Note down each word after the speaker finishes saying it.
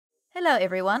Hello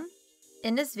everyone!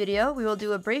 In this video we will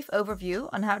do a brief overview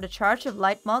on how the Charge of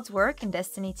Light mods work in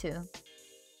Destiny 2.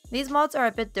 These mods are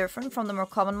a bit different from the more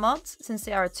common mods since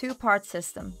they are a two-part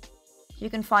system. You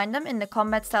can find them in the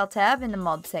Combat Style tab in the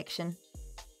mod section.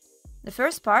 The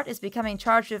first part is becoming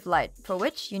Charged with Light, for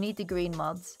which you need the green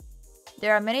mods.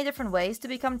 There are many different ways to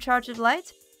become Charged with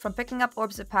Light, from picking up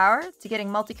Orbs of Power to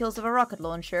getting multi-kills of a rocket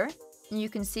launcher, and you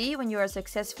can see when you are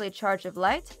successfully Charged with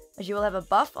Light, as you will have a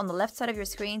buff on the left side of your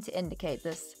screen to indicate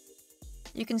this.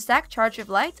 You can stack Charge with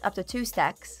Light up to 2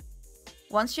 stacks.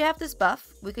 Once you have this buff,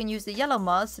 we can use the yellow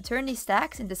mods to turn these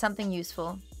stacks into something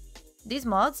useful. These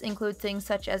mods include things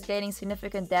such as gaining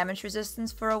significant damage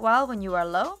resistance for a while when you are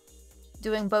low,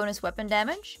 doing bonus weapon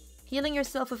damage, healing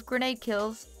yourself with grenade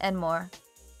kills, and more.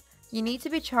 You need to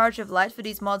be Charged with Light for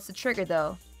these mods to trigger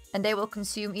though, and they will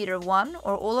consume either one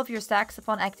or all of your stacks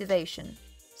upon activation,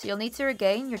 so you'll need to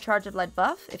regain your Charge of Light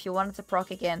buff if you want it to proc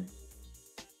again.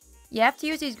 You have to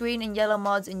use these green and yellow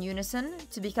mods in unison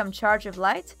to become Charge of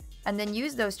Light, and then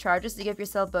use those charges to give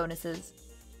yourself bonuses.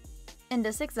 In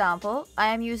this example, I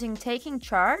am using Taking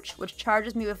Charge, which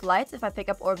charges me with light if I pick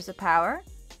up Orbs of Power,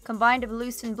 combined with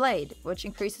Loosened Blade, which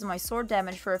increases my sword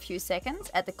damage for a few seconds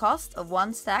at the cost of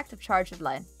 1 stack of Charge of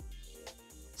Light.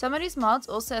 Some of these mods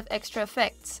also have extra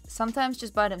effects, sometimes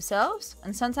just by themselves,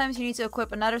 and sometimes you need to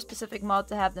equip another specific mod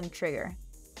to have them trigger.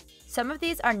 Some of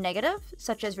these are negative,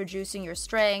 such as reducing your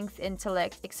strength,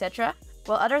 intellect, etc.,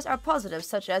 while others are positive,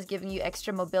 such as giving you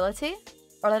extra mobility,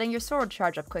 or letting your sword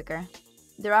charge up quicker.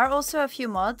 There are also a few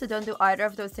mods that don't do either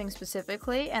of those things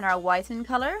specifically and are white in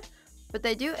color, but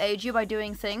they do aid you by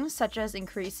doing things such as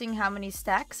increasing how many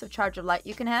stacks of Charge of Light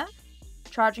you can have,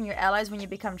 charging your allies when you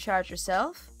become charged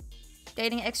yourself,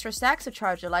 gaining extra stacks of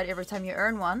Charge of Light every time you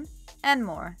earn one, and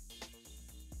more.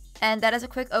 And that is a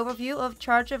quick overview of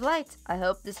Charge of Light. I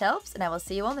hope this helps, and I will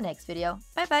see you on the next video.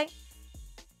 Bye bye!